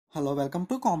Hello welcome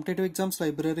to competitive exams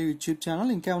library YouTube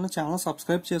channel. ఇంకేమైనా channel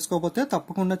subscribe చేసుకోకపోతే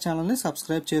తప్పకుండా ఛానల్ని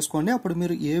సబ్స్క్రైబ్ చేసుకోండి. అప్పుడు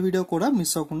మీరు ఏ వీడియో కూడా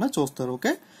మిస్ అవ్వకుండా చూస్తారు.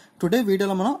 ఓకే, టుడే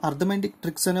వీడియోలో మనం అర్థమెటిక్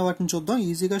ట్రిక్స్ అనే వాటిని చూద్దాం.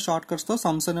 ఈజీగా షార్ట్ కట్స్తో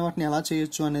సమ్స్ అనే వాటిని ఎలా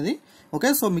చేయొచ్చు అనేది.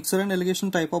 Okay, so mixer and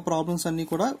allegation type of problems అన్ని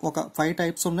కూడా ఒక 5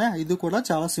 టైప్స్ ఉన్నాయి. 5 కూడా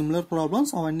చాలా సిమిలర్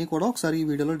ప్రాబ్లమ్స్. అవన్నీ కూడా ఒకసారి ఈ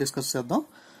వీడియోలో డిస్కస్ చేద్దాం.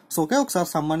 సో ఓకే, ఒకసారి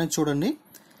సమ్ అనేది చూడండి.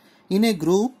 In a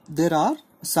group there are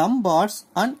some birds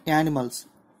and animals.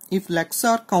 If legs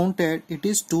are counted, it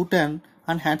is 210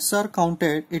 and heads are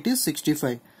counted, it is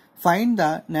 65. Find the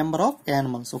number of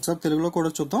animals. ఒకసారి తెలుగులో కూడా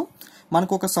చూద్దాం.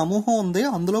 మనకు ఒక సమూహం ఉంది,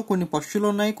 అందులో కొన్ని పక్షులు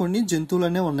ఉన్నాయి, కొన్ని జంతువులు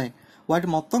అనేవి ఉన్నాయి. వాటి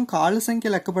మొత్తం కాళ్ళ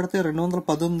సంఖ్య లెక్క పెడితే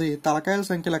 210 ఉంది, తలకాయల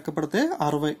సంఖ్య లెక్క పెడితే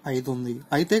 65 ఉంది.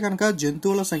 అయితే కనుక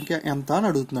జంతువుల సంఖ్య ఎంత అని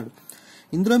అడుగుతున్నాడు.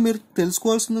 ఇందులో మీరు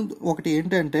తెలుసుకోవాల్సిన ఒకటి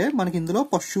ఏంటంటే, మనకి ఇందులో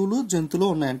పశువులు జంతువులు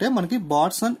ఉన్నాయంటే మనకి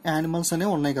బర్డ్స్ అండ్ యానిమల్స్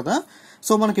అనేవి ఉన్నాయి కదా.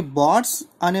 సో మనకి బర్డ్స్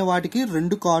అనే వాటికి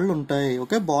 2 కాళ్ళు ఉంటాయి.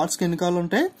 ఓకే, బర్డ్స్ కి ఎన్ని కాళ్ళు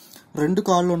ఉంటాయి? 2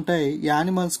 కాళ్ళు ఉంటాయి.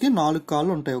 యానిమల్స్ కి 4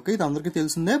 కాళ్ళు ఉంటాయి. ఓకే, ఇది అందరికీ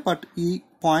తెలిసిందే, బట్ ఈ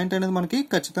పాయింట్ అనేది మనకి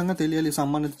ఖచ్చితంగా తెలియాలి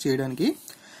సంబంధిత చేయడానికి.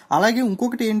 అలాగే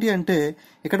ఇంకొకటి ఏంటి అంటే,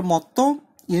 ఇక్కడ మొత్తం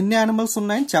ఎన్ని యానిమల్స్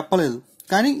ఉన్నాయని చెప్పలేదు,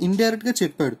 కానీ ఇండైరెక్ట్ గా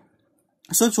చెప్పాడు.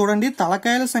 సో చూడండి,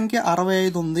 తలకాయల సంఖ్య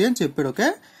 65 ఉంది అని చెప్పాడు. ఓకే,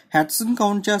 హెడ్స్ ని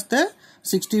కౌంట్ చేస్తే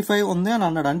 65 ఉంది అని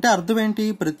అన్నాడు. అంటే అర్థం ఏంటి?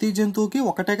 ప్రతి జంతువుకి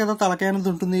ఒకటే కదా తలకాయ అనేది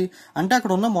ఉంటుంది. అంటే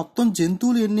అక్కడ ఉన్న మొత్తం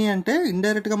జంతువులు ఎన్ని అంటే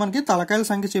ఇండైరెక్ట్ గా మనకి తలకాయల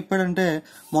సంఖ్య చెప్పాడంటే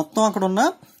మొత్తం అక్కడ ఉన్న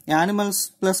యానిమల్స్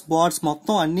ప్లస్ బర్డ్స్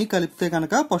మొత్తం అన్ని కలిపితే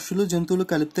కనుక, పశువులు జంతువులు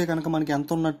కలిపితే కనుక మనకి ఎంత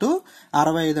ఉన్నట్టు?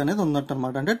 65 అనేది ఉన్నట్టు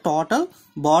అనమాట. అంటే టోటల్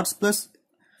బర్డ్స్ ప్లస్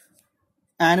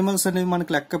యానిమల్స్ అనేవి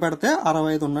మనకి లెక్క పెడితే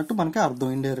 65 ఉన్నట్టు మనకి అర్థం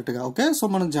ఇండైరెక్ట్ గా. ఓకే, సో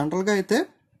మనం జనరల్ గా అయితే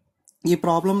ఈ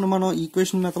ప్రాబ్లమ్ ని మనం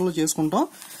ఈక్వేషన్ మెథడ్ లో చేసుకుంటాం.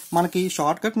 మనకి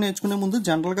షార్ట్ కట్ నేర్చుకునే ముందు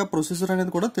జనరల్ గా ప్రొసీజర్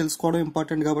అనేది కూడా తెలుసుకోవడం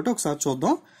ఇంపార్టెంట్ కాబట్టి ఒకసారి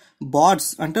చూద్దాం. బర్డ్స్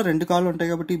అంటే 2 కాళ్ళు ఉంటాయి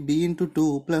కాబట్టి b × 2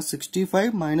 ప్లస్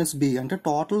 65 - b అంటే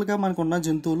టోటల్ గా మనకు ఉన్న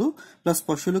జంతువులు ప్లస్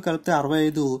పశువులు కలిపితే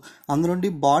 65.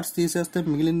 అందులోండి బర్డ్స్ తీసేస్తే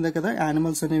మిగిలిందే కదా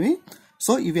యానిమల్స్ అనేవి.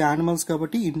 సో ఇవి యానిమల్స్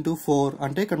కాబట్టి ఇంటూ 4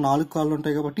 అంటే ఇక్కడ 4 కాళ్ళు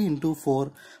ఉంటాయి కాబట్టి ఇంటూ 4.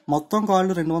 మొత్తం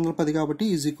కాళ్ళు 210 కాబట్టి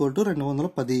ఈజ్ ఈక్వల్ టు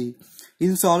 210.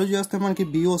 ఇది సాల్వ్ చేస్తే మనకి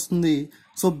b వస్తుంది.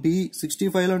 సో b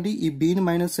 65 లోండి ఈ b ని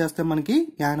మైనస్ చేస్తే మనకి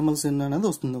యానిమల్స్ ఎన్ని అనేది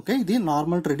వస్తుంది. ఓకే, ఇది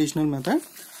నార్మల్ ట్రెడిషనల్ మెథడ్.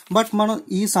 బట్ మనం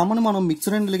ఈ సమ్ని మనం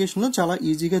మిక్సర్ అండ్ ఎలిగేషన్ లో చాలా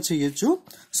ఈజీగా చేయొచ్చు.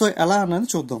 సో ఎలా అనేది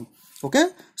చూద్దాం. ఓకే,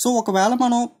 సో ఒకవేళ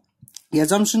మనం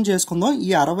ఎజంప్షన్ చేసుకుందాం, ఈ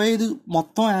 65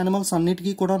 మొత్తం యానిమల్స్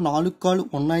అన్నిటికీ కూడా 4 కాళ్ళు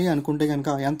ఉన్నాయి అనుకుంటే కనుక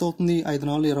ఎంత అవుతుంది? 5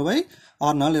 × 4 = 20,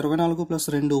 6 × 4 = 24 ప్లస్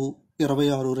 2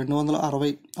 26,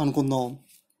 260 అనుకుందాం.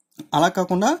 అలా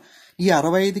కాకుండా ఈ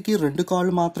 65కి 2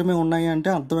 కాళ్ళు మాత్రమే ఉన్నాయి అంటే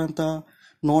అర్థం ఎంత?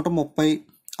 130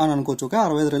 అని అనుకోవచ్చు. ఓకే,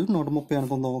 65 130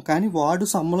 అనుకుందాం. కానీ వాడు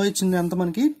సమ్మలో ఇచ్చింది ఎంత?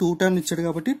 మనకి 210 ఇచ్చాడు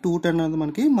కాబట్టి 210 అనేది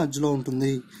మనకి మధ్యలో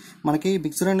ఉంటుంది. మనకి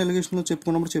మిక్సర్ అండ్ ఎలిగేషన్ లో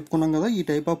చెప్పుకున్నాం కదా, ఈ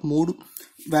టైప్ ఆఫ్ 3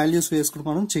 వాల్యూస్ వేసుకుని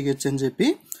మనం చేయొచ్చు అని చెప్పి.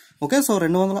 ఓకే, సో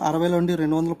 260 లోండి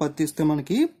 210 తీస్తే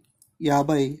మనకి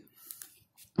 50,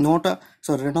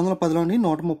 210 లోండి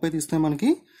 130 తీస్తే మనకి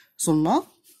 0,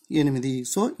 8.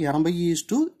 సో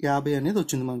 80:50 అనేది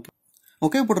వచ్చింది మనకి.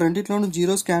 ఓకే, ఇప్పుడు రెండిట్లోనూ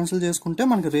జీరోస్ క్యాన్సిల్ చేసుకుంటే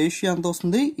మనకి రేషియో ఎంత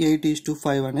వస్తుంది?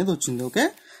 8:5 అనేది వచ్చింది. ఓకే,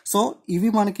 సో ఇవి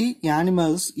మనకి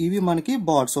యానిమల్స్, ఇవి మనకి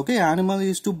birds. Okay, animal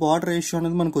is to bird ratio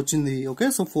అనేది మనకు వచ్చింది. ఓకే,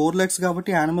 సో 4 legs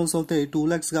కాబట్టి యానిమల్స్ అవుతాయి, 2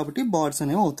 legs కాబట్టి బర్డ్స్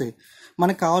అనేవి అవుతాయి.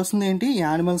 మనకి కావాల్సింది ఏంటి?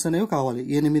 యానిమల్స్ అనేవి కావాలి.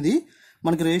 8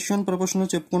 మనకి రేషియో ప్రపోర్షన్ లో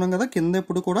చెప్పుకున్నాం కదా, కింద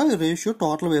ఎప్పుడు కూడా రేషియో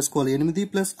టోటల్ వేసుకోవాలి. 8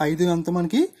 + 5 అంత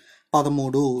మనకి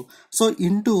 13. సో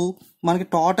ఇంటూ మనకి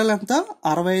టోటల్ ఎంత?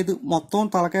 65. మొత్తం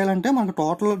తలకాయలు అంటే మనకి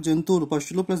టోటల్ జంతువులు,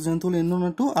 పశువులు ప్లస్ జంతువులు ఎన్ని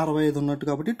ఉన్నట్టు? 65 ఉన్నట్టు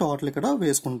కాబట్టి టోటల్ ఇక్కడ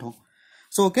వేసుకుంటాం.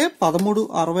 సో ఓకే, 13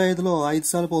 65లో 5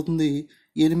 సార్లు పోతుంది,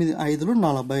 8 5లు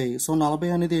 40. సో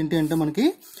 40 అనేది ఏంటి అంటే మనకి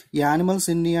యానిమల్స్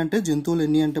ఎన్ని అంటే, జంతువులు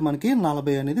ఎన్ని అంటే మనకి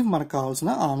 40 అనేది మనకు కావాల్సిన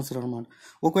ఆన్సర్ అనమాట.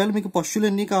 ఒకవేళ మీకు పశువులు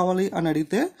ఎన్ని కావాలి అని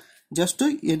అడిగితే జస్ట్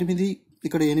 8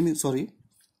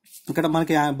 ఇక్కడ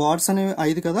మనకి బర్డ్స్ అనేవి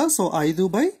 5 కదా. సో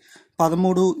 5/13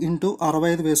 ×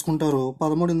 65 వేసుకుంటారు.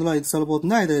 13 ఇందులో 5 సార్లు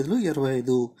పోతుంది, 5 5లు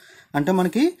 25. అంటే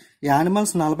మనకి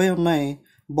యానిమల్స్ 40 ఉన్నాయి,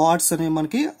 బర్డ్స్ అనేవి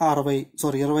మనకి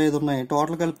 25 ఉన్నాయి.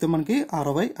 టోటల్ కలిపితే మనకి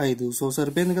 65. సో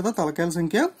సరిపోయింది కదా తలకాయల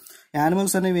సంఖ్య.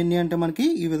 యానిమల్స్ అనేవి ఎన్ని అంటే మనకి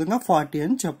ఈ విధంగా 40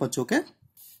 అని చెప్పొచ్చు.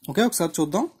 ఓకే, ఒకసారి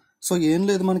చూద్దాం. సో ఏం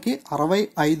లేదు, మనకి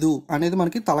 65 అనేది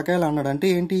మనకి తలకాయలు అన్నాడు. అంటే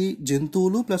ఏంటి?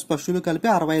 జంతువులు ప్లస్ పశువులు కలిపి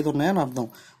 65 ఉన్నాయని అర్థం.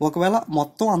 ఒకవేళ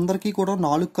మొత్తం అందరికీ కూడా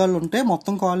 4 కాళ్ళు ఉంటే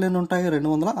మొత్తం కాళ్ళు ఎన్ని ఉంటాయి?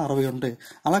 260 ఉంటాయి.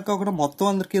 అలా కాకుండా మొత్తం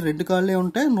అందరికి 2 కాళ్ళే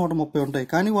ఉంటాయి, 130 ఉంటాయి.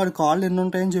 కానీ వాడి కాళ్ళు ఎన్ని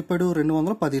ఉంటాయని చెప్పాడు?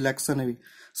 210 లెగ్స్ అనేవి.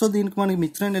 సో దీనికి మనకి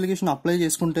మిక్సర్ అండ్ ఎలిగేషన్ అప్లై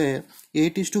చేసుకుంటే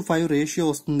 8:5 రేషియో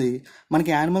వస్తుంది.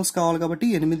 మనకి యానిమల్స్ కావాలి కాబట్టి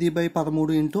 8/13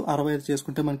 × 65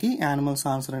 చేసుకుంటే మనకి యానిమల్స్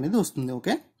ఆన్సర్ అనేది వస్తుంది.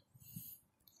 ఓకే,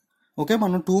 ఓకే,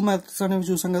 మనం 2 మెథడ్స్ అనేవి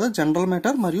చూసాం కదా, జనరల్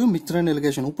మ్యాటర్ మరియు మిక్స్డ్ అండ్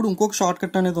ఎలిగేషన్. ఇప్పుడు ఇంకొక షార్ట్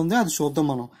కట్ అనేది ఉంది, అది చూద్దాం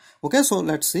మనం. Okay, so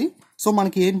let's see. So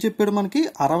మనకి ఏం చెప్పాడు, మనకి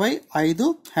 65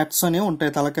 హెడ్స్ అనేవి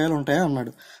ఉంటాయి, తలకాయలు ఉంటాయి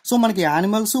అన్నాడు. సో మనకి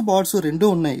యానిమల్స్ బర్డ్స్ రెండు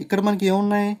ఉన్నాయి. ఇక్కడ మనకి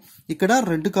ఏమున్నాయి, ఇక్కడ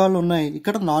 2 కాళ్ళు ఉన్నాయి,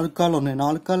 ఇక్కడ 4 కాళ్ళు ఉన్నాయి.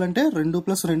 4 కాళ్ళు అంటే 2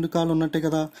 + 2 కాళ్ళు ఉన్నట్టే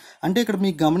కదా. అంటే ఇక్కడ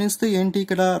మీకు గమనిస్తే ఏంటి,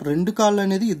 ఇక్కడ 2 కాళ్ళు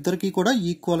అనేది ఇద్దరికి కూడా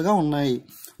ఈక్వల్ గా ఉన్నాయి.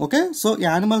 ఓకే, సో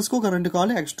యానిమల్స్ కి ఒక 2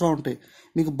 కాళ్ళు ఎక్స్ట్రా ఉంటాయి,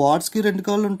 మీకు బర్డ్స్ కి 2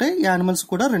 కాళ్ళు ఉంటాయి, యానిమల్స్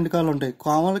కూడా 2 కాళ్ళు ఉంటాయి.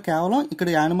 కేవలం ఇక్కడ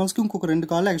యానిమల్స్ కి ఇంకొక 2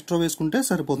 కాళ్ళు ఎక్స్ట్రా వేసుకుంటే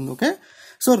సరిపోతుంది. ఓకే,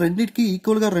 సో రెండింటికి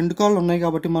ఈక్వల్ గా 2 కాళ్ళు ఉన్నాయి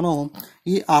కాబట్టి మనం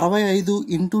ఈ 65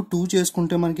 × 2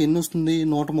 చేసుకుంటే మనకి ఎన్ని వస్తుంది,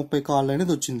 130 కాళ్ళు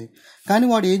అనేది వచ్చింది. కానీ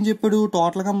వాడు ఏం చెప్పాడు,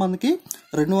 టోటల్ గా మనకి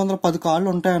 210 కాళ్ళు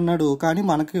ఉంటాయి అన్నాడు, కానీ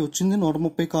మనకి వచ్చింది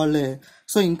 130 కాళ్ళే.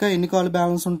 సో ఇంకా ఎన్ని కాళ్ళు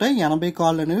బ్యాలెన్స్ ఉంటాయి, 80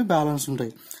 కాళ్ళు అనేవి బ్యాలెన్స్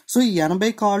ఉంటాయి. సో ఈ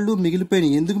 80 కాళ్ళు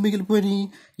మిగిలిపోయినాయి. ఎందుకు మిగిలిపోయినాయి,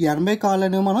 ఈ 80 కాళ్ళు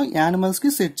అనేవి మనం యానిమల్స్ కి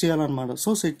సెట్ చేయాలన్నమాట.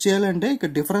 సో సెట్ చేయాలంటే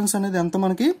ఇక్కడ డిఫరెన్స్ అనేది ఎంత,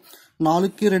 మనకి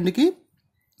 4కి 2కి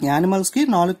యానిమల్స్ కి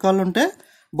 4 కాళ్ళు ఉంటాయి,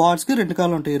 బర్డ్స్ కి 2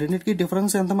 కాళ్ళు ఉంటాయి. రెండింటికి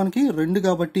డిఫరెన్స్ ఎంత, మనకి 2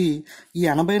 కాబట్టి ఈ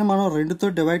 80ని మనం 2తో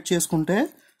డివైడ్ చేసుకుంటే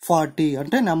 40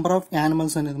 అంటే నెంబర్ ఆఫ్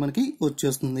యానిమల్స్ అనేది మనకి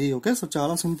వచ్చేస్తుంది. ఓకే, సో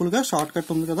చాలా సింపుల్ గా షార్ట్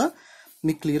కట్ ఉంది కదా,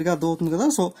 మీకు క్లియర్ గా అర్థమవుతుంది కదా.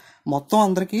 సో మొత్తం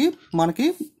అందరికి మనకి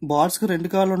బర్డ్స్ కి 2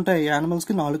 కాళ్ళు ఉంటాయి, యానిమల్స్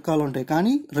కి 4 కాళ్ళు ఉంటాయి.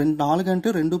 కానీ 4 అంటే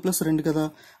 2 + 2 కదా,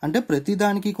 అంటే ప్రతి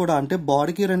దానికి కూడా, అంటే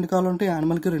బాడీకి 2 కాళ్ళు ఉంటాయి,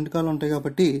 యానిమల్ కి 2 కాళ్ళు ఉంటాయి.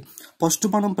 కాబట్టి ఫస్ట్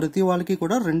మనం ప్రతి వాళ్ళకి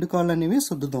కూడా 2 కాళ్ళు అనేవి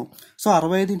సర్దుదాం. సో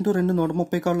 65 × 2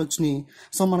 130 కాళ్ళు వచ్చినాయి.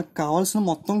 సో మనకు కావాల్సిన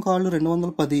మొత్తం కాళ్ళు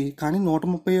 210, కానీ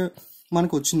 130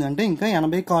 మనకు వచ్చింది, అంటే ఇంకా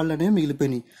 80 కాళ్ళు అనేవి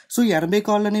మిగిలిపోయినాయి. సో 80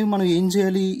 కాళ్ళు అనేవి మనం ఏం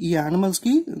చేయాలి, ఈ యానిమల్స్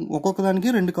కి ఒక్కొక్క దానికి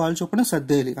 2 కాళ్ళు చొప్పున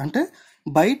సర్దేయాలి. అంటే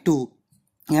 /2,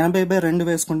 80/2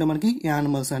 వేసుకుంటే మనకి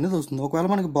యానిమల్స్ అనేది వస్తుంది. ఒకవేళ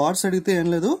మనకి బర్డ్స్ అడిగితే ఏం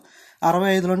లేదు,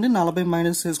 65 నుండి 40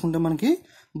 మైనస్ చేసుకుంటే మనకి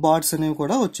బర్డ్స్ అనేవి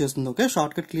కూడా వచ్చేస్తుంది. ఓకే,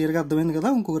 షార్ట్ కట్ క్లియర్ గా అర్థమైంది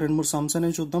కదా. ఇంకొక 2-3 సమ్స్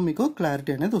అనేవి చూద్దాం, మీకు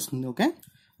క్లారిటీ అనేది వస్తుంది.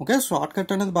 ఓకే, షార్ట్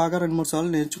కట్ అనేది బాగా 2-3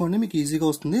 సార్లు నేర్చుకోండి, మీకు ఈజీగా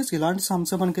వస్తుంది. ఇలాంటి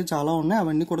సమ్స్ మనకి చాలా ఉన్నాయి,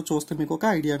 అవన్నీ కూడా చూస్తే మీకు ఒక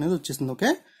ఐడియా అనేది వచ్చేస్తుంది.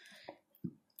 Okay,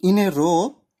 in a row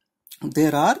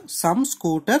there are some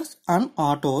scooters and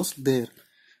autos there.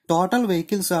 Total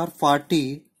vehicles are 40,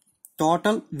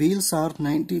 total wheels are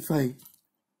 95.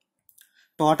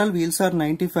 Total wheels are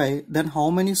 95, then how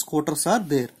many scooters are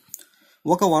there?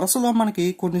 ఒక వరుసలో మనకి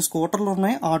కొన్ని స్కూటర్లు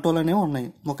ఉన్నాయి, ఆటోలు అనేవి ఉన్నాయి.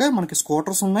 ఓకే, మనకి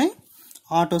స్కూటర్స్ ఉన్నాయి,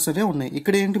 ఆటోస్ అనేవి ఉన్నాయి.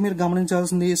 ఇక్కడ ఏంటి మీరు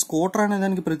గమనించాల్సింది, స్కూటర్ అనే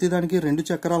దానికి ప్రతిదానికి 2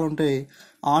 చక్రాలు ఉంటాయి,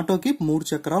 ఆటోకి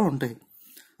 3 చక్రాలు ఉంటాయి.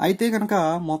 అయితే కనుక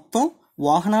మొత్తం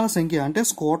వాహనాల సంఖ్య, అంటే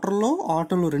స్కూటర్లో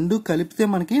ఆటోలు 2 కలిపితే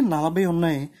మనకి 40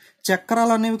 ఉన్నాయి,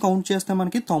 చక్రాలు అనేవి కౌంట్ చేస్తే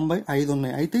మనకి 95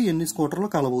 ఉన్నాయి. అయితే ఎన్ని స్కూటర్లు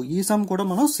కలవు. ఈ సమ్ కూడా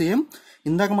మనం సేమ్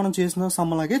ఇందాక మనం చేసిన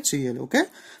సమ్ లాగే చేయాలి. ఓకే,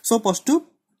 సో ఫస్ట్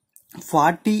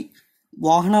 40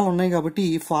 వాహనాలు ఉన్నాయి కాబట్టి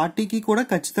 40కి కూడా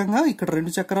ఖచ్చితంగా ఇక్కడ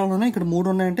 2 చక్రాలు ఉన్నాయి, ఇక్కడ 3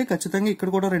 ఉన్నాయంటే ఖచ్చితంగా ఇక్కడ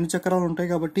కూడా 2 చక్రాలు ఉంటాయి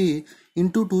కాబట్టి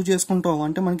 × 2 చేసుకుంటాం,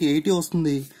 అంటే మనకి 80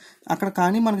 వస్తుంది అక్కడ.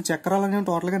 కానీ మనకి చక్రాలు అనేవి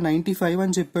టోటల్ గా 95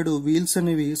 అని చెప్పాడు, వీల్స్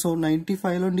అనేవి. సో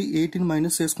 95 నుండి 80ని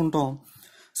మైనస్ చేసుకుంటాం,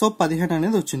 సో 15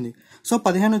 అనేది వచ్చింది. సో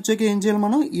 15 వచ్చాక ఏం చేయాలి,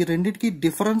 మనం ఈ రెండింటికి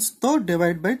డిఫరెన్స్ తో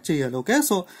డివైడ్ బై చేయాలి. ఓకే,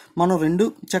 సో మనం 2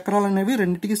 చక్రాలు అనేవి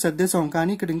రెండింటికి సర్దేశాం,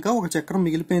 కానీ ఇక్కడ ఇంకా ఒక చక్రం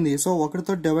మిగిలిపోయింది. సో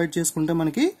 1తో డివైడ్ చేసుకుంటే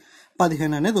మనకి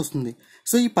 15 అనేది వస్తుంది.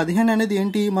 సో ఈ 15 అనేది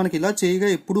ఏంటి, మనకి ఇలా చేయగా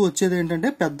ఎప్పుడు వచ్చేది ఏంటంటే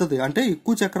పెద్దది, అంటే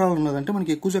ఎక్కువ చక్రాలు ఉన్నది, అంటే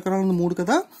మనకి ఎక్కువ చక్రాలు ఉన్నది 3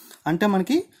 కదా, అంటే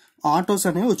మనకి ఆటోస్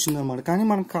అనేవి వచ్చింది అనమాట. కానీ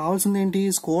మనకు కావాల్సింది ఏంటి,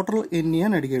 స్కూటర్లు ఎన్ని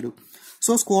అని అడిగాడు.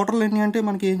 సో స్కూటర్లు ఎన్ని అంటే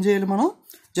మనకి ఏం చేయాలి, మనం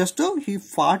జస్ట్ ఈ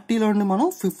 40లో నుండి మనం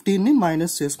 15ని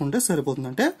మైనస్ చేసుకుంటే సరిపోతుంది.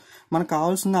 అంటే మనకు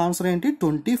కావాల్సిన ఆన్సర్ ఏంటి,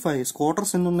 25.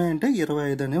 స్కూటర్స్ ఎన్ని ఉన్నాయంటే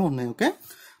 25 అనేవి ఉన్నాయి.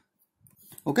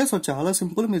 ఓకే, సో చాలా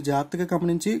సింపుల్, మీరు జాగ్రత్తగా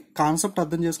గమనించి కాన్సెప్ట్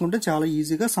అర్థం చేసుకుంటే చాలా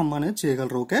ఈజీగా సమ్ అనేది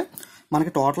చేయగలరు. ఓకే,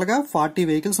 మనకి టోటల్ గా 40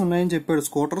 వెహికల్స్ ఉన్నాయని చెప్పాడు,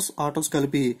 స్కూటర్స్ ఆటోస్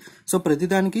కలిపి. సో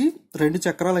ప్రతిదానికి 2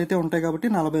 చక్రాలు అయితే ఉంటాయి కాబట్టి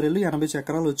 40 80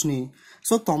 చక్రాలు వచ్చినాయి.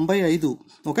 సో 95.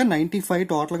 ఓకే, 95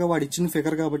 టోటల్ గా వాడు ఇచ్చిన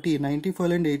ఫిగర్ కాబట్టి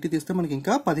 95 నుండి 80 తీస్తే మనకి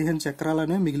ఇంకా 15 చక్రాలు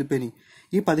అనేవి మిగిలిపోయినాయి.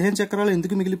 ఈ 15 చక్రాలు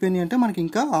ఎందుకు మిగిలిపోయినాయి అంటే మనకి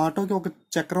ఇంకా ఆటోకి ఒక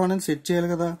చక్రం అనేది సెట్ చేయాలి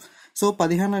కదా. సో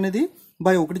 15 అనేది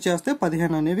 /1 చేస్తే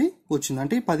 15 అనేవి వచ్చింది.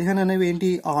 అంటే ఈ 15 అనేవి ఏంటి,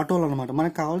 ఆటోలు అనమాట.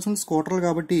 మనకు కావాల్సిన స్కూటర్లు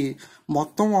కాబట్టి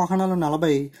మొత్తం వాహనాలు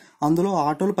 40, అందులో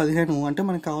ఆటోలు 15, అంటే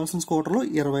మనకు కావాల్సిన స్కూటర్లు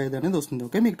 25 అనేది వస్తుంది.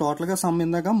 ఓకే, మీకు టోటల్ గా సమ్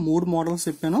ఇందాక 3 మోడల్స్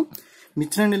చెప్పాను.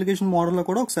 మిక్స్డ్ అండ్ ఎలిగేషన్ మోడల్లో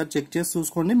కూడా ఒకసారి చెక్ చేసి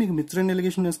చూసుకోండి. మీకు మిక్స్డ్ అండ్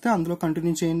ఎలిగేషన్ వస్తే అందులో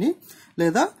కంటిన్యూ చేయండి,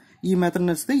 లేదా ఈ మెథడ్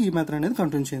నచ్చితే ఈ మెథడ్ అనేది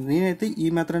కంటిన్యూ చేయండి. నేనైతే ఈ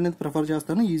మెథడ్ అనేది ప్రిఫర్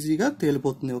చేస్తాను, ఈజీగా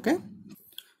తేలిపోతుంది. ఓకే,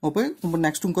 ఇప్పుడు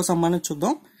నెక్స్ట్ ఇంకో సమ్ అనేది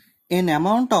చూద్దాం. An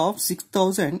amount of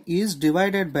 6,000 is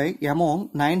divided by among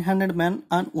 900 men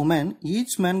and women.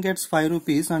 Each man gets 5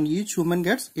 rupees and each woman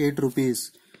gets 8 rupees.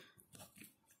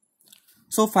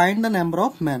 So find the number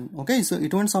of men. Okay, so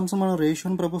ఇటువంటి sums మనం ratio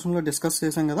and proportion లో discuss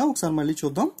చేసాం కదా, ఒకసారి మళ్ళీ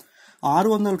చూద్దాం.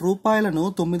 600 రూపాయలను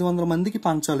 900 మందికి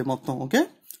పంచాలి మొత్తం. ఓకే,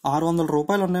 600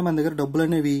 రూపాయలు ఉన్నాయి మన దగ్గర డబ్బులు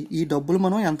అనేవి. ఈ డబ్బులు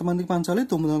మనం ఎంతమందికి పంచాలి?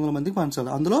 900 మందికి పంచాలి.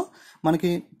 అందులో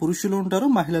మనకి పురుషులు ఉంటారు,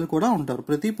 మహిళలు కూడా ఉంటారు.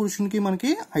 ప్రతి పురుషునికి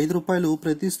మనకి 5 రూపాయలు,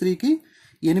 ప్రతి స్త్రీకి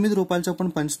 8 రూపాయలు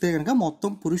చొప్పున పంచితే కనుక మొత్తం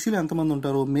పురుషులు ఎంతమంది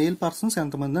ఉంటారు, మేల్ పర్సన్స్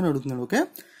ఎంతమంది అని అడుగుతున్నాడు. ఓకే,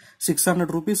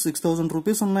 600 రూపీస్, 6000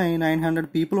 రూపీస్ ఉన్నాయి, 900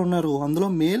 పీపుల్ ఉన్నారు. అందులో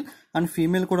మేల్ అండ్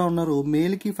ఫీమేల్ కూడా ఉన్నారు.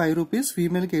 మేల్ కి 5 రూపీస్,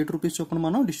 ఫీమేల్ కి 8 రూపీస్ చొప్పున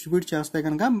మనం డిస్ట్రిబ్యూట్ చేస్తే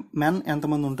కనుక మెన్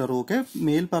ఎంతమంది ఉంటారు, ఓకే,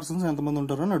 మేల్ పర్సన్స్ ఎంతమంది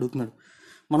ఉంటారు అని అడుగుతున్నాడు.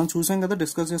 మనం చూసాం కదా,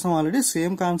 డిస్కస్ చేసాం ఆల్రెడీ.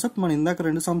 సేమ్ కాన్సెప్ట్ మనం ఇందాక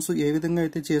 2 సమ్స్ ఏ విధంగా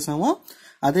అయితే చేసామో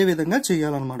అదే విధంగా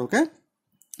చేయాలన్నమాట. ఓకే,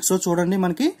 సో చూడండి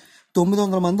మనకి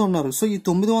 900 మంది ఉన్నారు. సో ఈ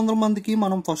 900 మందికి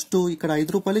మనం ఫస్ట్ ఇక్కడ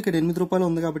 5 రూపాయలు, ఇక్కడ 8 రూపాయలు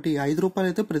ఉంది కాబట్టి 5 రూపాయలు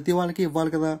అయితే ప్రతి వాళ్ళకి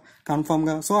ఇవ్వాలి కదా కన్ఫామ్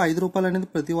గా. సో 5 రూపాయలు అనేది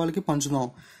ప్రతి వాళ్ళకి పంచుదాం.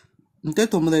 అంటే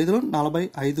 9×5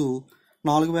 45,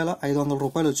 4500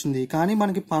 రూపాయలు వచ్చింది. కానీ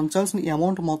మనకి పంచాల్సిన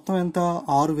అమౌంట్ మొత్తం ఎంత?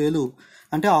 6000.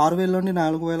 అంటే 6000 నుండి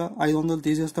 4500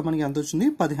 తీసేస్తే మనకి ఎంత వచ్చింది?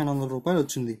 1500 రూపాయలు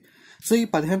వచ్చింది. సో ఈ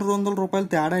 1500 రూపాయలు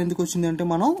తేడా ఎందుకు వచ్చింది అంటే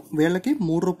మనం వీళ్ళకి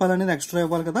 3 రూపాయలు అనేది ఎక్స్ట్రా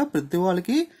ఇవ్వాలి కదా. ప్రతి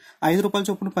వాళ్ళకి 5 రూపాయలు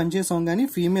చొప్పున పనిచేసాం. కానీ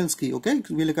ఫీమేల్స్ కి, ఓకే,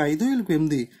 వీళ్ళకి 5, వీళ్ళకి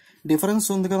 8 డిఫరెన్స్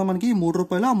ఉంది కదా మనకి. 3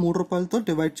 రూపాయలు, ఆ 3 రూపాయలతో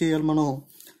డివైడ్ చేయాలి మనం.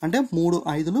 అంటే 3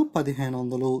 5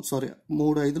 1500, సారీ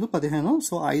 3 5 15.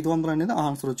 సో 500 అనేది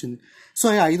ఆన్సర్ వచ్చింది. సో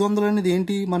ఈ 500 అనేది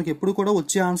ఏంటి, మనకి ఎప్పుడు కూడా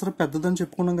వచ్చే ఆన్సర్ పెద్దదని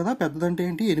చెప్పుకున్నాం కదా. పెద్దదంటే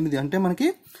ఏంటి? 8. అంటే మనకి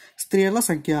స్త్రీల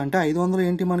సంఖ్య. అంటే 500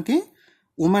 ఏంటి మనకి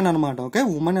ఉమెన్ అనమాట. ఓకే,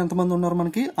 ఉమెన్ ఎంతమంది ఉన్నారు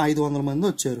మనకి? 500 మంది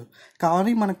వచ్చారు.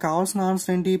 కానీ మనకు కావాల్సిన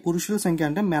ఆన్సర్ ఏంటి? పురుషుల సంఖ్య,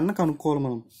 అంటే మెన్ కనుక్కోవాలి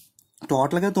మనం.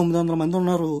 టోటల్గా 900 మంది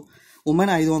ఉన్నారు,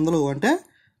 ఉమెన్ 500. అంటే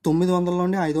 900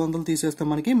 నుండి 500 తీసేస్తే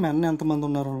మనకి మెన్ ఎంతమంది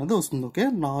ఉన్నారు అనేది వస్తుంది. ఓకే,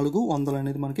 400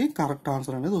 అనేది మనకి కరెక్ట్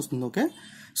ఆన్సర్ అనేది వస్తుంది. ఓకే,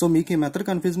 సో మీకు ఈ మెథడ్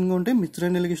కన్ఫ్యూజింగ్ ఉంటే మిక్స్డ్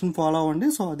డెలిగేషన్ ఫాలో అవ్వండి.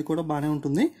 సో అది కూడా బాగానే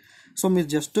ఉంటుంది. సో మీరు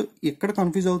జస్ట్ ఎక్కడ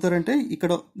కన్ఫ్యూజ్ అవుతారంటే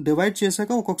ఇక్కడ డివైడ్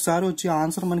చేశాక ఒక్కొక్కసారి వచ్చే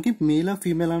ఆన్సర్ మనకి మేలా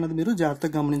ఫీమేల్ అనేది మీరు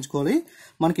జాగ్రత్తగా గమనించుకోవాలి.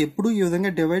 మనకి ఎప్పుడు ఈ విధంగా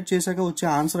డివైడ్ చేశాక వచ్చే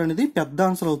ఆన్సర్ అనేది పెద్ద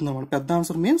ఆన్సర్ అవుతుంది అన్నమాట. పెద్ద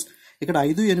ఆన్సర్ మీన్స్ ఇక్కడ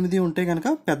 5, 8 ఉంటే కనుక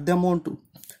పెద్ద అమౌంట్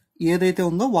ఏదైతే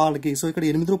ఉందో వాళ్ళకి. సో ఇక్కడ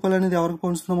 8 రూపాయలు అనేది ఎవరికి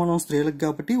పంచుతున్నాం మనం? స్త్రీలకు.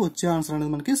 కాబట్టి వచ్చే ఆన్సర్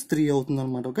అనేది మనకి స్త్రీ అవుతుంది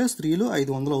అనమాట. ఓకే, స్త్రీలు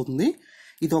 500 అవుతుంది.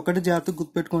 ఇది ఒకటి జాగ్రత్తగా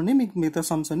గుర్తుపెట్టుకోండి, మీకు మిగతా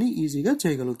సమ్స్ అన్ని ఈజీగా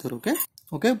చేయగలుగుతారు. ఓకే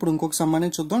ఓకే ఇప్పుడు ఇంకొక సమ్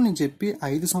అనేది చూద్దాం. నేను చెప్పి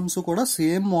 5 సమ్స్ కూడా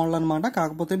సేమ్ మోడల్ అనమాట.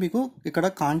 కాకపోతే మీకు ఇక్కడ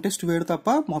కాంటెస్ట్ వేరు తప్ప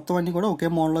మొత్తం అన్ని కూడా ఒకే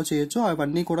మోడల్లో చేయొచ్చు.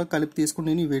 అవన్నీ కూడా కలిపి తీసుకుని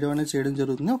నేను ఈ వీడియో అనేది చేయడం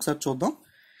జరుగుతుంది. ఒకసారి చూద్దాం.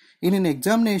 ఇన్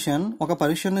ఎగ్జామినేషన్ ఒక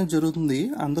పరీక్ష అనేది జరుగుతుంది.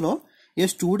 అందులో ఏ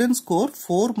student score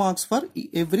 4 marks for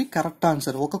every correct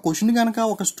answer. ఒక క్వశ్చన్ కనుక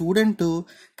ఒక స్టూడెంట్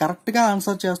కరెక్ట్ గా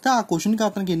ఆన్సర్ చేస్తే ఆ క్వశ్చన్ కి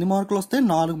అతనికి ఎన్ని మార్కులు వస్తాయి?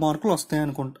 4 మార్కులు వస్తాయి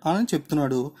అని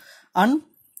చెప్తున్నాడు. And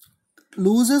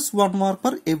loses 1 mark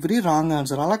for every wrong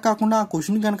answer. అలా కాకుండా ఆ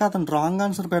క్వశ్చన్ కనుక అతను రాంగ్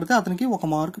ఆన్సర్ పెడితే అతనికి 1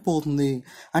 మార్క్ పోతుంది.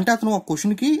 అంటే అతను ఒక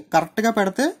క్వశ్చన్ కి కరెక్ట్ గా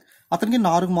పెడితే అతనికి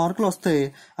 4 మార్కులు వస్తాయి.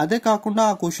 అదే కాకుండా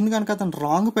ఆ క్వశ్చన్ కనుక అతను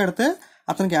రాంగ్ పెడితే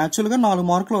అతనికి యాక్చువల్ గా 4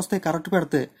 మార్కులు వస్తాయి కరెక్ట్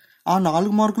పెడితే. ఆ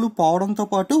 4 మార్కులు పోవడంతో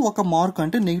పాటు 1 మార్క్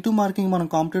అంటే నెగిటివ్ మార్కింగ్. మనం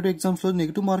కాంపిటేటివ్ ఎగ్జామ్స్ లో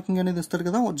నెగిటివ్ మార్కింగ్ అనేది ఇస్తారు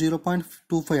కదా,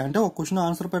 0.25. అంటే ఒక క్వశ్చన్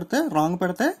ఆన్సర్ పెడితే రాంగ్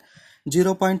పెడితే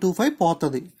 0.25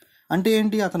 పోతుంది. అంటే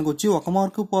ఏంటి, అతనికి వచ్చి 1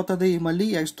 మార్కు పోతుంది, మళ్ళీ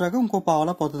ఎక్స్ట్రాగా ఇంకో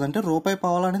పావలా పోతుంది. అంటే రూపాయి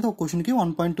పావలా అనేది ఒక క్వశ్చన్ కి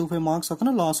 1.25 మార్క్స్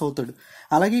అతను లాస్ అవుతాడు.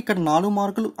 అలాగే ఇక్కడ 4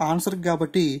 మార్కులు ఆన్సర్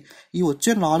కాబట్టి ఈ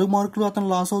వచ్చే 4 మార్కులు అతను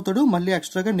లాస్ అవుతాడు. మళ్ళీ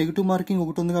ఎక్స్ట్రాగా నెగిటివ్ మార్కింగ్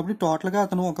ఒకటి ఉంది కాబట్టి టోటల్ గా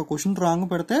అతను ఒక క్వశ్చన్ రాంగ్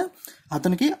పెడితే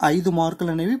అతనికి 5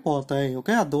 మార్కులు అనేవి పోతాయి.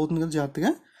 ఓకే, అర్థమవుతుంది కదా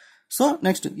జాగ్రత్తగా. So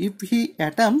next, if he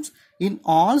attempts in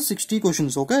all 60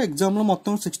 questions. Okay, exam లో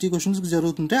మొత్తం 60 క్వశ్చన్స్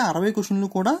జరుగుతుంటే 60 క్వశ్చన్లు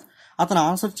కూడా అతను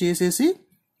ఆన్సర్ చేసేసి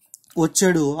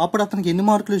వచ్చాడు. అప్పుడు అతనికి ఎన్ని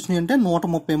మార్కులు వచ్చినాయి అంటే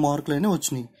 130 మార్కులు అనేవి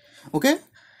వచ్చినాయి. ఓకే,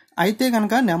 అయితే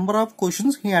కనుక number of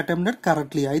questions he attempted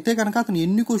correctly. అయితే కనుక అతను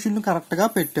ఎన్ని క్వశ్చన్లు కరెక్ట్ గా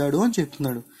పెట్టాడు అని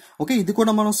చెప్తున్నాడు. ఓకే, ఇది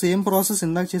కూడా మనం సేమ్ ప్రాసెస్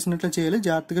ఇందాక చేసినట్లే చేయాలి.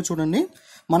 జాగ్రత్తగా చూడండి.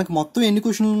 మనకి మొత్తం ఎన్ని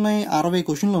క్వశ్చన్లు ఉన్నాయి? 60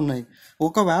 క్వశ్చన్లు ఉన్నాయి.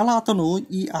 ఒకవేళ అతను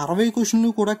ఈ 60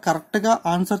 క్వశ్చన్లు కూడా కరెక్ట్ గా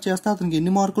ఆన్సర్ చేస్తే అతనికి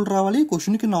ఎన్ని మార్కులు రావాలి?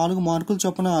 క్వశ్చన్ కి 4 మార్కులు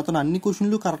చొప్పున అతను అన్ని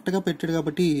క్వశ్చన్లు కరెక్ట్ గా పెట్టాడు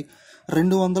కాబట్టి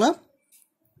 240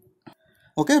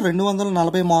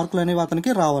 మార్కులు అనేవి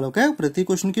అతనికి రావాలి. ఓకే, ప్రతి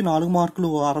క్వశ్చన్ కి 4 మార్కులు.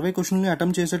 60 క్వశ్చన్లు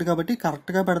అటెంప్ట్ చేశాడు కాబట్టి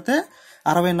కరెక్ట్ గా పెడితే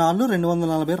 64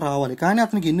 240 రావాలి. కానీ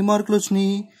అతనికి ఎన్ని మార్కులు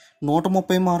వచ్చినాయి?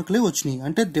 130 మార్కులే వచ్చినాయి.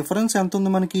 అంటే డిఫరెన్స్ ఎంత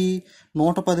ఉంది మనకి?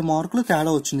 110 మార్కులు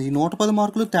తేడా వచ్చింది. ఈ 110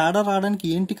 మార్కులు తేడా రావడానికి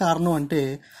ఏంటి కారణం అంటే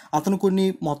అతను కొన్ని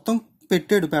మొత్తం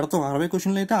పెడతాం 60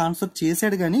 క్వశ్చన్లు అయితే ఆన్సర్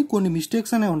చేశాడు, కానీ కొన్ని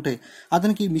మిస్టేక్స్ అనేవి ఉంటాయి.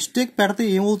 అతనికి మిస్టేక్ పెడితే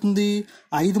ఏమవుతుంది?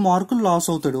 5 మార్కులు లాస్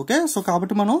అవుతాడు. ఓకే, సో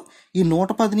కాబట్టి మనం ఈ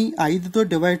 110ని 5తో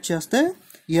డివైడ్ చేస్తే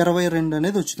 22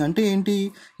 అనేది వచ్చింది. అంటే ఏంటి,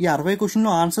 ఈ 60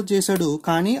 క్వశ్చన్లు ఆన్సర్ చేశాడు,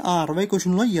 కానీ ఆ 60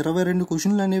 క్వశ్చన్లో 22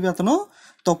 క్వశ్చన్లు అనేవి అతను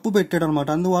తప్పు పెట్టాడు అనమాట.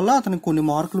 అందువల్ల అతనికి కొన్ని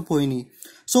మార్కులు పోయినాయి.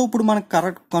 సో ఇప్పుడు మనకు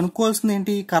కనుక్కోవాల్సింది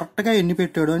ఏంటి? కరెక్ట్ గా ఎన్ని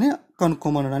పెట్టాడు అని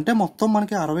కనుక్కోమన్నాడు. అంటే మొత్తం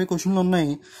మనకి 60 క్వశ్చన్లు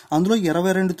ఉన్నాయి, అందులో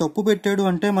 22 తప్పు పెట్టాడు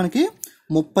అంటే మనకి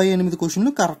 38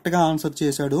 క్వశ్చన్లు కరెక్ట్గా ఆన్సర్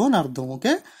చేశాడు అని అర్థం.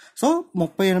 ఓకే, సో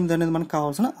 38 అనేది మనకు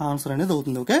కావాల్సిన ఆన్సర్ అనేది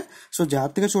అవుతుంది. ఓకే, సో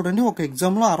జాగ్రత్తగా చూడండి. ఒక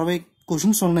ఎగ్జామ్లో 60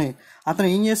 క్వశ్చన్స్ ఉన్నాయి. అతను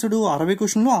ఏం చేశాడు, 60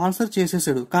 క్వశ్చన్లు ఆన్సర్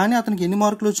చేసేసాడు. కానీ అతనికి ఎన్ని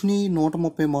మార్కులు వచ్చినాయి,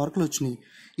 130 మార్కులు వచ్చినాయి.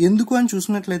 ఎందుకు అని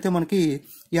చూసినట్లయితే మనకి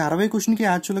ఈ 60 క్వశ్చన్కి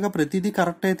యాక్చువల్గా ప్రతిదీ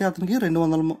కరెక్ట్ అయితే అతనికి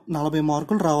 240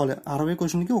 మార్కులు రావాలి. 60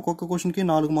 క్వశ్చన్కి ఒక్కొక్క క్వశ్చన్కి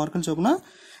 4 మార్కులు చొప్పున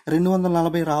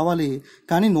 240 రావాలి.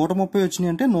 కానీ 130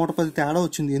 వచ్చినాయి అంటే 110 తేడా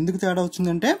వచ్చింది. ఎందుకు తేడా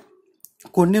వచ్చిందంటే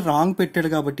కొన్ని రాంగ్ పెట్టాడు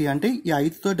కాబట్టి. అంటే ఈ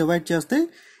 5తో డివైడ్ చేస్తే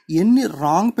ఎన్ని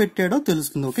రాంగ్ పెట్టాడో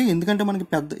తెలుస్తుంది. ఓకే, ఎందుకంటే మనకి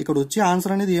ఇక్కడ వచ్చే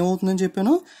ఆన్సర్ అనేది ఏమవుతుందని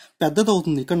చెప్పాను, పెద్దది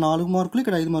అవుతుంది. ఇక్కడ 4 మార్కులు,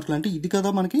 ఇక్కడ 5 మార్కులు, అంటే ఇది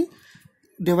కదా మనకి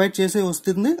డివైడ్ చేసే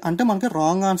వస్తుంది. అంటే మనకి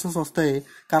రాంగ్ ఆన్సర్స్ వస్తాయి.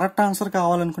 కరెక్ట్ ఆన్సర్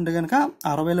కావాలనుకుంటే కనుక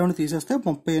 60లోని తీసేస్తే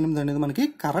 38 అనేది మనకి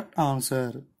కరెక్ట్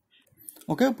ఆన్సర్.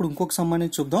 ఓకే, ఇప్పుడు ఇంకొక సమ్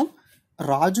అనేది చూద్దాం.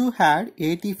 రాజు హ్యాడ్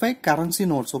 85 కరెన్సీ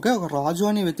నోట్స్. ఓకే, ఒక రాజు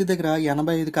అనే వ్యక్తి దగ్గర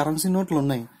 85 కరెన్సీ నోట్లు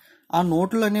ఉన్నాయి. ఆ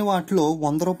నోట్లు అనే వాటిలో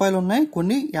 100 రూపాయలు ఉన్నాయి,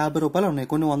 కొన్ని 50 రూపాయలు ఉన్నాయి,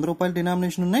 కొన్ని 100 రూపాయల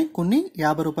డినామినేషన్ ఉన్నాయి, కొన్ని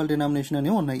 50 రూపాయల డినామినేషన్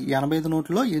అనేవి ఉన్నాయి. 85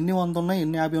 నోట్లో ఎన్ని 100 ఉన్నాయి,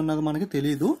 ఎన్ని 50 ఉన్నది మనకి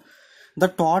తెలియదు. The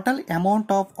total amount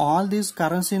of all these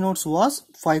currency notes was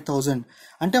 5000.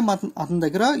 అంటే అతని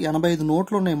దగ్గర 85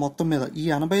 నోట్లు ఉన్నాయి మొత్తం మీద. ఈ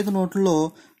 85 నోట్లలో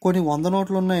కొన్ని 100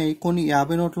 నోట్లు ఉన్నాయి, కొన్ని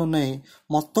 50 నోట్లు ఉన్నాయి.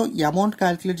 మొత్తం అమౌంట్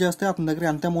క్యాలిక్యులేట్ చేస్తే అతని దగ్గర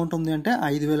ఎంత అమౌంట్ ఉంది అంటే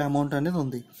 5000 అమౌంట్ అనేది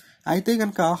ఉంది. అయితే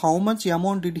కనుక how much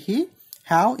amount did he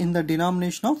have in the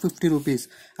denomination of 50 rupees.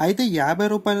 అయితే 50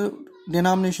 రూపాయల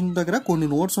డినామినేషన్ దగ్గర కొన్ని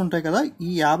నోట్స్ ఉంటాయి కదా, ఈ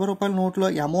 50 రూపాయల నోట్లో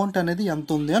అమౌంట్ అనేది ఎంత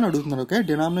ఉంది అని అడుగుతున్నారు. ఓకే,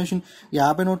 డినామినేషన్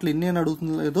 50 నోట్లు ఎన్ని అని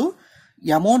అడుగుతున్నారు,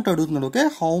 అమౌంట్ అడుగుతున్నాడు. ఓకే,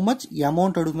 హౌ మచ్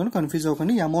అమౌంట్ అడుగుతున్నాడు, కన్ఫ్యూజ్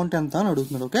అవ్వకండి, అమౌంట్ ఎంత అని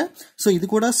అడుగుతున్నాడు. ఓకే, సో ఇది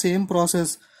కూడా సేమ్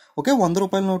ప్రాసెస్. ఓకే, 100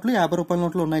 రూపాయల నోట్లు 50 రూపాయల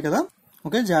నోట్లు ఉన్నాయి కదా.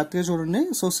 ఓకే, జాగ్రత్తగా చూడండి.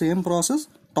 So same process.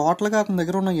 టోటల్గా అతని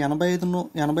దగ్గర ఉన్న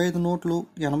 85 నోట్లు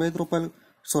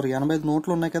 85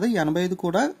 నోట్లు ఉన్నాయి కదా. 85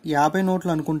 కూడా 50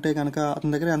 నోట్లు అనుకుంటే కనుక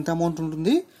అతని దగ్గర ఎంత అమౌంట్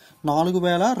ఉంటుంది,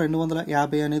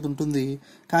 4250 అనేది ఉంటుంది.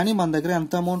 కానీ మన దగ్గర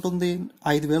ఎంత అమౌంట్ ఉంది,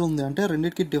 5000 ఉంది. అంటే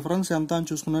రెండింటికి డిఫరెన్స్ ఎంత అని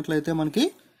చూసుకున్నట్లయితే మనకి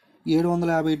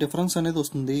 750 డిఫరెన్స్ అనేది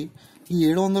వస్తుంది. ఈ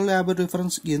 750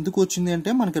 డిఫరెన్స్ ఎందుకు వచ్చింది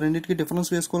అంటే మనకి రెండింటికి డిఫరెన్స్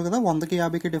వేసుకోవాలి కదా. 100కి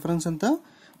 50కి డిఫరెన్స్ ఎంత,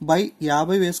 బై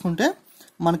 50 వేసుకుంటే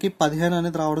మనకి 15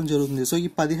 అనేది రావడం జరుగుతుంది. సో ఈ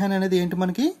 15 అనేది ఏంటి,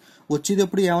 మనకి వచ్చేది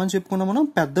ఎప్పుడు ఏమని చెప్పుకున్నాం మనం,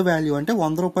 పెద్ద వాల్యూ అంటే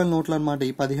 100 రూపాయల నోట్లు అనమాట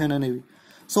ఈ 15 అనేవి.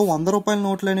 సో 100 రూపాయల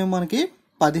నోట్లు అనేవి మనకి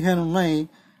 15 ఉన్నాయి.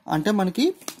 అంటే మనకి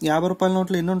 50 రూపాయల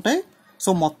నోట్లు ఎన్ని ఉంటాయి,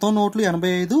 సో మొత్తం నోట్లు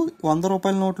 85, 100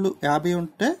 రూపాయల నోట్లు 50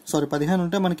 ఉంటే 15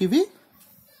 ఉంటే మనకి ఇవి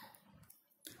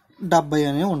 70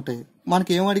 అనేవి ఉంటాయి.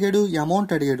 మనకి ఏం అడిగాడు,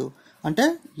 అమౌంట్ అడిగాడు. అంటే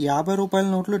 50 రూపాయల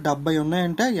నోట్లు 70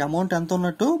 ఉన్నాయంటే అమౌంట్ ఎంత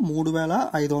ఉన్నట్టు,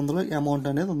 3500 అమౌంట్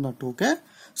అనేది ఉన్నట్టు. ఓకే,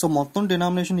 సో మొత్తం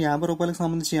డినామినేషన్ 50 రూపాయలకు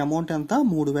సంబంధించి అమౌంట్ ఎంత,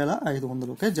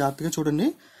 3500. ఓకే, జాగ్రత్తగా చూడండి.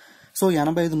 సో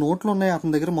 85 నోట్లు ఉన్నాయి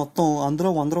అతని దగ్గర మొత్తం. అందులో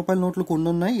 100 రూపాయల నోట్లు కొన్ని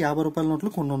ఉన్నాయి, 50 రూపాయల నోట్లు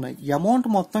కొన్ని ఉన్నాయి. అమౌంట్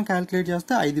మొత్తం క్యాలిక్యులేట్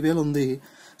చేస్తే 5000 ఉంది.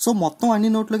 సో మొత్తం అన్ని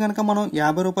నోట్లు కనుక మనం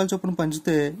 50 రూపాయల చొప్పున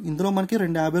పంచితే ఇందులో మనకి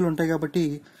 2 50 ఉంటాయి కాబట్టి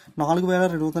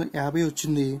 4250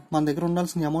 వచ్చింది. మన దగ్గర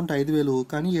ఉండాల్సిన అమౌంట్ 5000,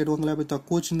 కానీ 750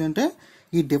 తక్కువ వచ్చింది. అంటే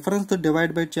ఈ డిఫరెన్స్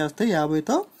డివైడ్ బై చేస్తే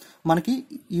 50తో మనకి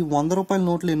ఈ 100 రూపాయల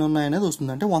నోట్లు ఎన్ని ఉన్నాయి అనేది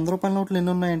వస్తుంది. అంటే 100 రూపాయల నోట్లు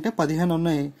ఎన్ని ఉన్నాయంటే 15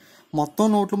 ఉన్నాయి. మొత్తం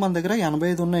నోట్లు మన దగ్గర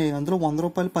 85 ఉన్నాయి. అందులో 100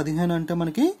 రూపాయలు 15 అంటే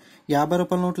మనకి 50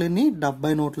 రూపాయల నోట్లు ఎన్ని,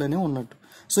 70 నోట్లు అనేవి ఉన్నట్టు.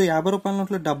 సో 50 రూపాయల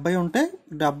నోట్లు 70 ఉంటే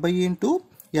 70 ఇంటూ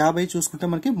 50 చూసుకుంటే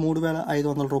మనకి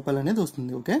 3500 రూపాయలు అనేది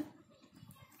వస్తుంది. ఓకే,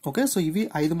 ఓకే, సో ఇవి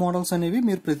 5 మోడల్స్ అనేవి.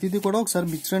 మీరు ప్రతిదీ కూడా ఒకసారి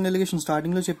మిక్స్డ్ అండ్ ఎలిగేషన్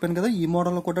స్టార్టింగ్లో చెప్పాను కదా, ఈ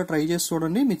మోడల్లో కూడా ట్రై చేసి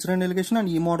చూడండి. మిక్స్డ్ అండ్ ఎలిగేషన్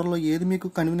అండ్ ఈ మోడల్లో ఏది మీకు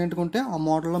కన్వీనియంట్గా ఉంటే ఆ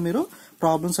మోడల్లో మీరు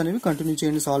ప్రాబ్లమ్స్ అనేవి కంటిన్యూ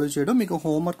చేయండి, సాల్వ్ చేయడం. మీకు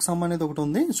హోంవర్క్ సమ్ అనేది ఒకటి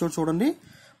ఉంది. సో చూడండి,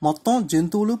 మొత్తం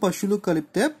జంతువులు పశువులు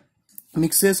కలిపితే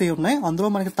మిక్స్ చేసి ఉన్నాయి. అందులో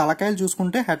మనకి తలకాయలు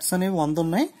చూసుకుంటే హెడ్స్ అనేవి 100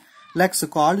 ఉన్నాయి, లెగ్స్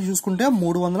కాళ్ళు చూసుకుంటే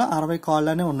 360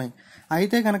 కాళ్ళు అనేవి ఉన్నాయి.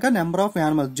 అయితే కనుక నెంబర్ ఆఫ్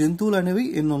యానిమల్స్ జంతువులు అనేవి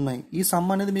ఎన్ని ఉన్నాయి. ఈ సమ్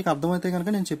అనేది మీకు అర్థమైతే కనుక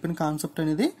నేను చెప్పిన కాన్సెప్ట్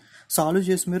అనేది సాల్వ్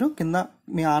చేసి మీరు కింద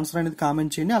మీ ఆన్సర్ అనేది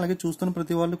కామెంట్ చేయండి. అలాగే చూస్తున్న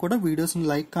ప్రతి వాళ్ళు కూడా వీడియోస్ని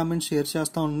లైక్, కామెంట్, షేర్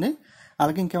చేస్తూ ఉండండి.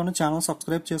 అలాగే ఇంకేమైనా ఛానల్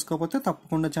సబ్స్క్రైబ్ చేసుకోకపోతే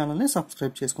తప్పకుండా ఛానల్ని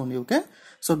సబ్స్క్రైబ్ చేసుకోండి. Okay,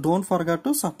 so don't forget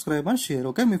to subscribe and share.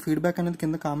 Okay, me feedback అనేది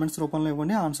కింద కామెంట్స్ రూపంలో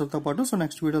ఇవ్వండి ఆన్సర్తో పాటు. సో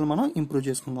నెక్స్ట్ వీడియోలో మనం ఇంప్రూవ్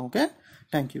చేసుకుందాం. Okay,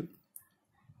 thank you.